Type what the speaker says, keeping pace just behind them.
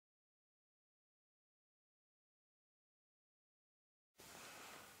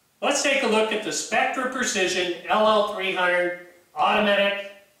Let's take a look at the Spectra Precision LL300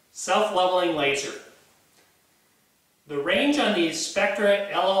 automatic self-leveling laser. The range on the Spectra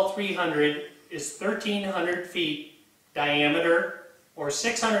LL300 is 1,300 feet diameter or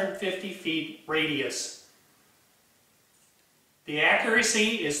 650 feet radius. The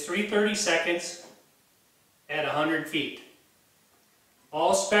accuracy is 3/32 at 100 feet.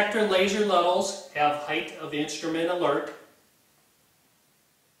 All Spectra laser levels have height of instrument alert.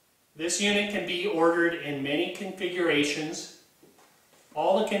 This unit can be ordered in many configurations.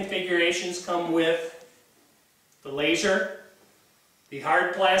 All the configurations come with the laser, the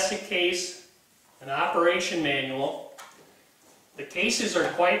hard plastic case, an operation manual. The cases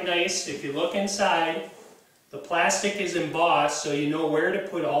are quite nice. If you look inside, the plastic is embossed so you know where to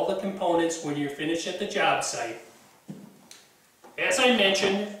put all the components when you're finished at the job site. As I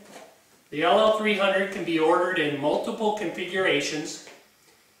mentioned, the LL300 can be ordered in multiple configurations,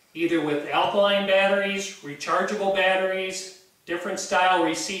 either with alkaline batteries, rechargeable batteries, different style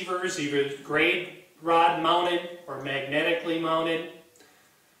receivers, either grade rod mounted or magnetically mounted.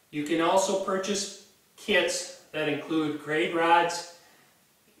 You can also purchase kits that include grade rods,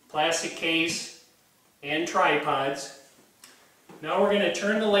 plastic case, and tripods. Now we're going to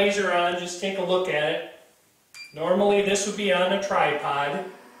turn the laser on. Just take a look at it. Normally this would be on a tripod.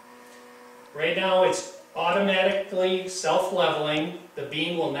 Right now it's automatically self-leveling. The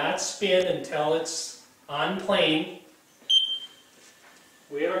beam will not spin until it's on plane.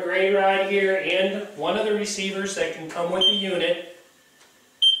 We have a grade rod here and one of the receivers that can come with the unit.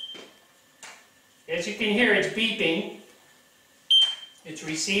 As you can hear, it's beeping. It's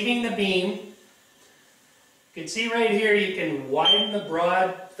receiving the beam. You can see right here you can widen the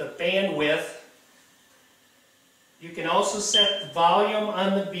bandwidth. You can also set the volume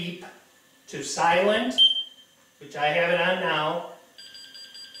on the beep to silent, which I have it on now,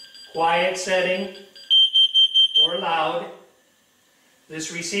 quiet setting, or loud.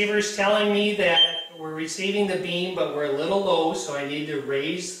 This receiver is telling me that we're receiving the beam, but we're a little low, so I need to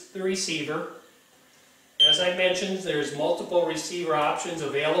raise the receiver. As I mentioned, there's multiple receiver options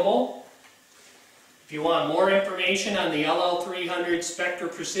available. If you want more information on the LL300 Spectra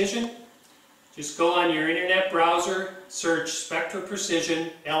Precision, just go on your internet browser, search Spectra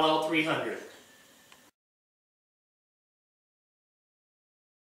Precision LL300.